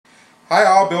Hi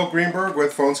all, Bill Greenberg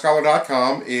with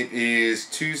PhoneScholar.com. It is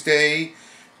Tuesday,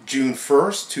 June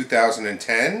 1st,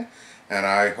 2010, and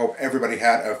I hope everybody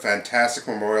had a fantastic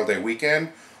Memorial Day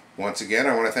weekend. Once again,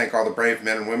 I want to thank all the brave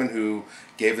men and women who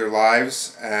gave their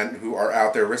lives and who are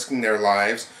out there risking their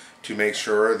lives to make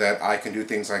sure that I can do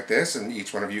things like this and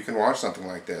each one of you can watch something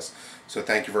like this. So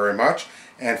thank you very much.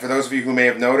 And for those of you who may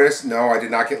have noticed, no, I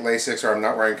did not get LASIK or I'm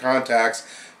not wearing contacts.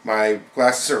 My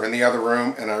glasses are in the other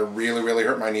room, and I really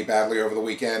hurt my knee badly over the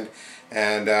weekend,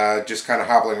 and just kind of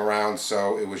hobbling around,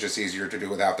 so it was just easier to do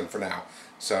without them for now.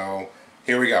 So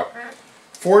here we go.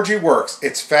 4G works.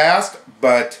 It's fast,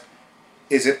 but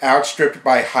is it outstripped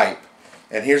by hype?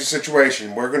 And here's the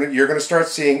situation. You're gonna start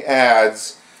seeing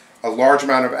ads, a large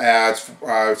amount of ads.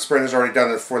 Sprint has already done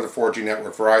it for the 4G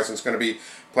network. Verizon's going to be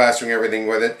plastering everything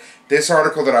with it. This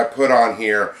article that I put on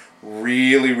here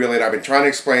really, I've been trying to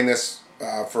explain this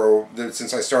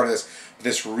since I started this.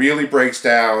 This really breaks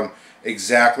down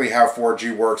exactly how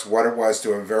 4G works, what it was,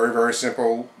 to a very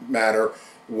simple matter,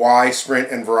 why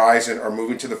Sprint and Verizon are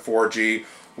moving to the 4G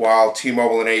while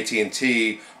T-Mobile and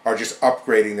AT&T are just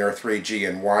upgrading their 3G,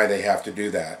 and why they have to do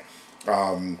that.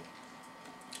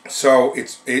 So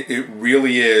it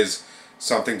really is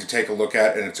something to take a look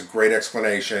at, and it's a great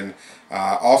explanation.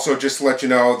 Also, just to let you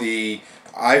know, the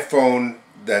iPhone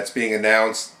that's being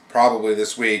announced probably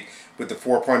this week with the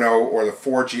 4.0 or the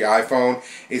 4G iPhone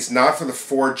is not for the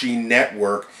 4G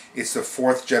network. It's the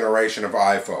 4th generation of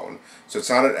iPhone. So it's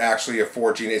not actually a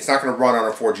 4G. It's not going to run on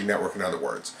a 4G network, in other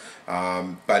words.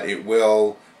 But it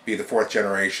will be the 4th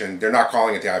generation. They're not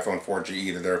calling it the iPhone 4G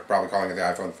either. They're probably calling it the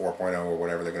iPhone 4.0 or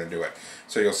whatever they're going to do it.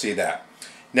 So you'll see that.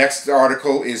 Next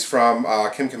article is from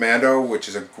Kim Commando, which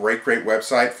is a great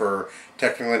website for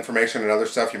technical information and other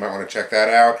stuff. You might want to check that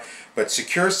out. But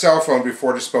secure cell phone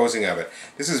before disposing of it.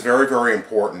 This is very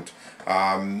important.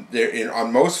 On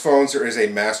most phones, there is a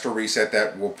master reset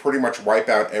that will pretty much wipe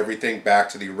out everything back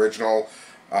to the original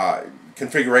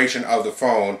configuration of the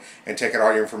phone and take out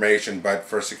all your information. But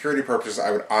for security purposes,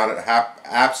 I would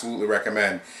absolutely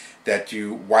recommend that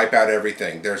you wipe out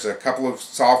everything. There's a couple of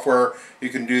software you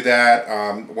can do that.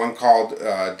 One called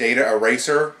Data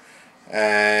Eraser,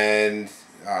 and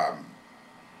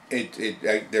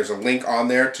there's a link on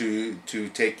there to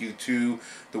take you to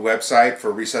the website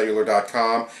for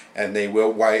recellular.com, and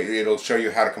it'll show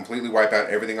you how to completely wipe out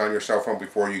everything on your cell phone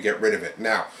before you get rid of it.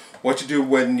 Now, what to do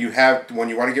when you want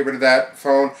to get rid of that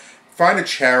phone? Find a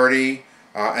charity.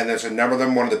 And there's a number of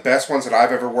them. One of the best ones that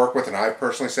I've ever worked with, and I've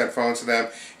personally sent phones to them,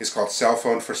 is called Cell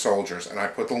Phone for Soldiers. And I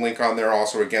put the link on there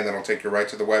also. Again, that'll take you right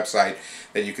to the website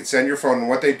that you can send your phone. And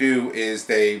what they do is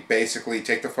they basically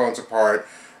take the phones apart,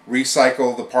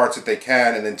 recycle the parts that they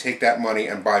can, and then take that money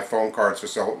and buy phone cards for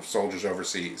soldiers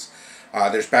overseas.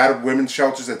 There's battered women's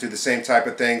shelters that do the same type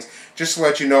of things. Just to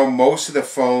let you know, most of the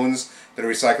phones that are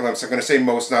recycled, so I'm going to say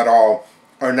most, not all,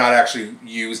 are not actually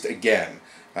used again.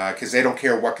 Because they don't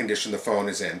care what condition the phone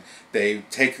is in. They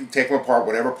take them apart,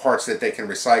 whatever parts that they can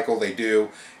recycle, they do,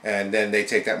 and then they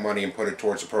take that money and put it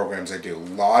towards the programs they do. A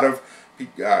lot of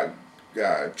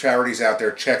charities out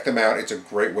there, check them out. It's a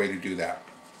great way to do that.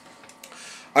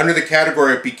 Under the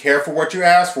category of be careful what you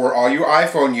ask for, all you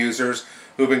iPhone users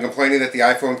who've been complaining that the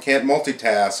iPhone can't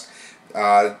multitask,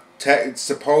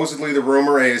 supposedly the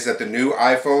rumor is that the new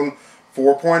iPhone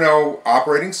 4.0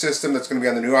 operating system that's going to be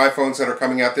on the new iPhones that are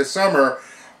coming out this summer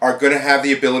are going to have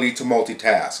the ability to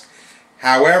multitask.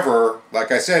 However,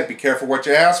 like I said, be careful what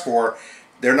you ask for.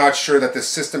 They're not sure that the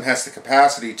system has the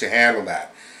capacity to handle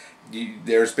that.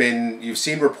 You've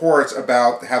seen reports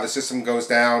about how the system goes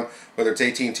down, whether it's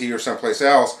AT&T or someplace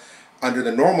else, under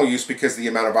the normal use because the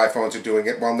amount of iPhones are doing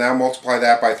it. Well, now multiply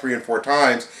that by 3 and 4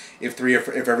 times if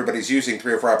everybody's using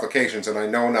 3 or 4 applications. And I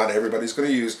know not everybody's going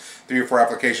to use 3 or 4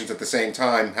 applications at the same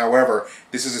time. However,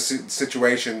 this is a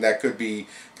situation that could be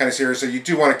kind of serious. So you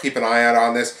do want to keep an eye out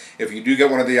on this. If you do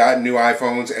get one of the new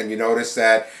iPhones and you notice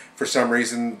that for some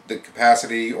reason the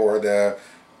capacity or the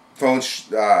phone's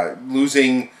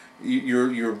losing,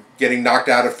 you're getting knocked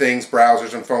out of things,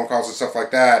 browsers and phone calls and stuff like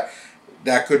that,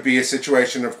 that could be a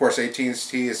situation. Of course, AT&T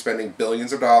is spending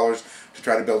billions of dollars to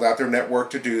try to build out their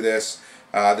network to do this.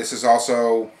 This is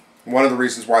also one of the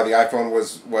reasons why the iPhone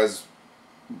was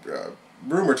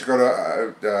rumored to go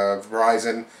to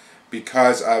Verizon,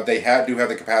 because they do have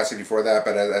the capacity for that.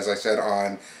 But as I said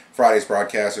on Friday's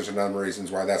broadcast, there's a number of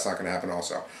reasons why that's not going to happen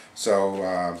also.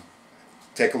 So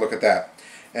take a look at that.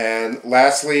 And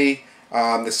lastly,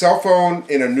 the cell phone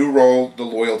in a new role, the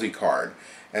loyalty card.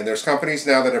 And there's companies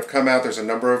now that have come out, there's a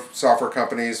number of software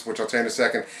companies, which I'll tell you in a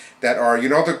second, that are, you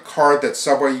know the card that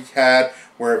Subway had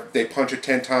where they punch it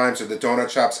 10 times, or the donut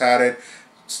shops had it,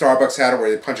 Starbucks had it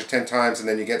where they punch it 10 times and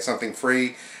then you get something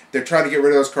free? they're trying to get rid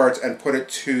of those cards and put it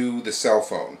to the cell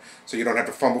phone. So you don't have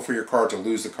to fumble for your cards or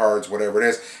lose the cards, whatever it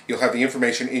is. You'll have the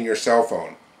information in your cell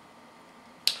phone.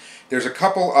 There's a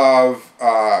couple of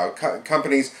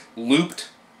companies, Looped,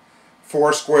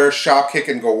 Foursquare, Shopkick,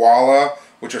 and Gowalla,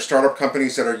 which are startup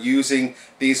companies that are using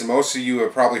these. And most of you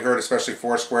have probably heard, especially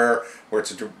Foursquare, where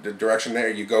it's a direction there.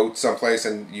 You go someplace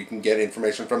and you can get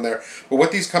information from there. But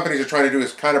what these companies are trying to do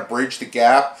is kind of bridge the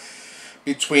gap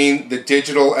between the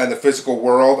digital and the physical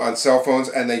world on cell phones,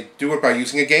 and they do it by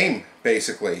using a game,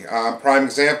 basically. Prime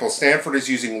example, Stanford is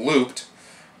using Looped.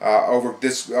 Over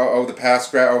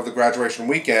the graduation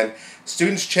weekend,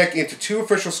 students check into 2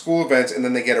 official school events and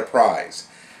then they get a prize.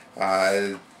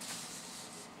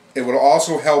 It will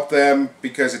also help them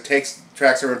because it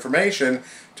tracks their information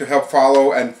to help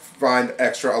follow and find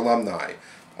extra alumni.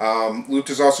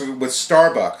 Looped is also with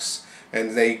Starbucks,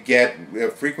 and they get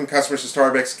frequent customers of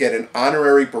Starbucks get an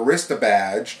honorary barista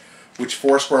badge, which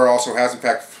Foursquare also has. In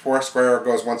fact, Foursquare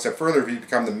goes one step further. If you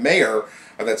become the mayor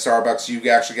of that Starbucks, you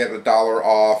actually get $1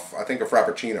 off, I think, a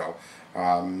Frappuccino.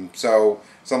 So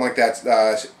something like that.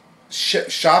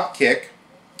 Shopkick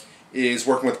is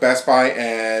working with Best Buy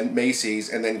and Macy's,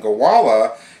 and then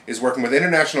Gowalla is working with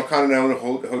International Continental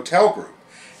Hotel Group.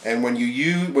 And when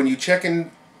you check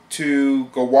into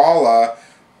Gowalla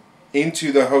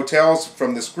into the hotels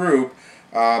from this group,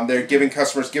 they're giving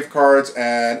customers gift cards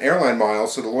and airline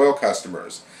miles to the loyal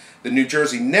customers. The New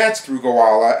Jersey Nets, through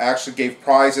Gowalla, actually gave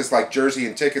prizes like jersey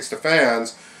and tickets to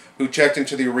fans who checked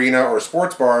into the arena or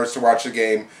sports bars to watch the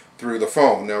game through the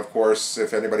phone. Now, of course,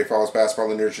 if anybody follows basketball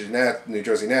in the New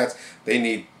Jersey Nets, they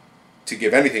need to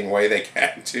give anything away they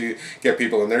can to get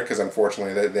people in there, because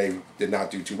unfortunately they did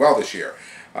not do too well this year.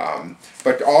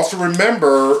 But also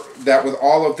remember that with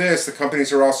all of this, the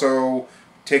companies are also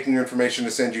taking your information to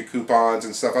send you coupons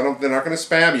and stuff. They're not going to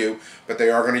spam you, but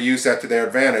they are going to use that to their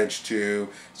advantage to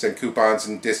send coupons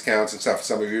and discounts and stuff.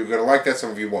 Some of you are going to like that, some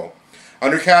of you won't.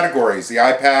 Under categories, the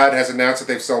iPad has announced that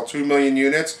they've sold 2 million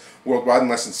units worldwide in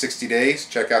less than 60 days.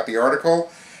 Check out the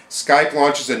article. Skype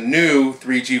launches a new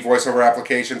 3G voiceover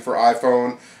application for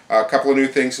iPhone. A couple of new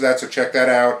things to that, so check that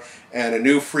out. And a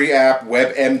new free app,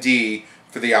 WebMD,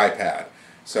 for the iPad.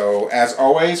 So, as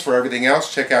always, for everything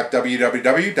else, check out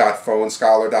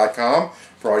www.phonescholar.com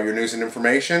for all your news and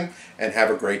information, and have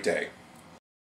a great day.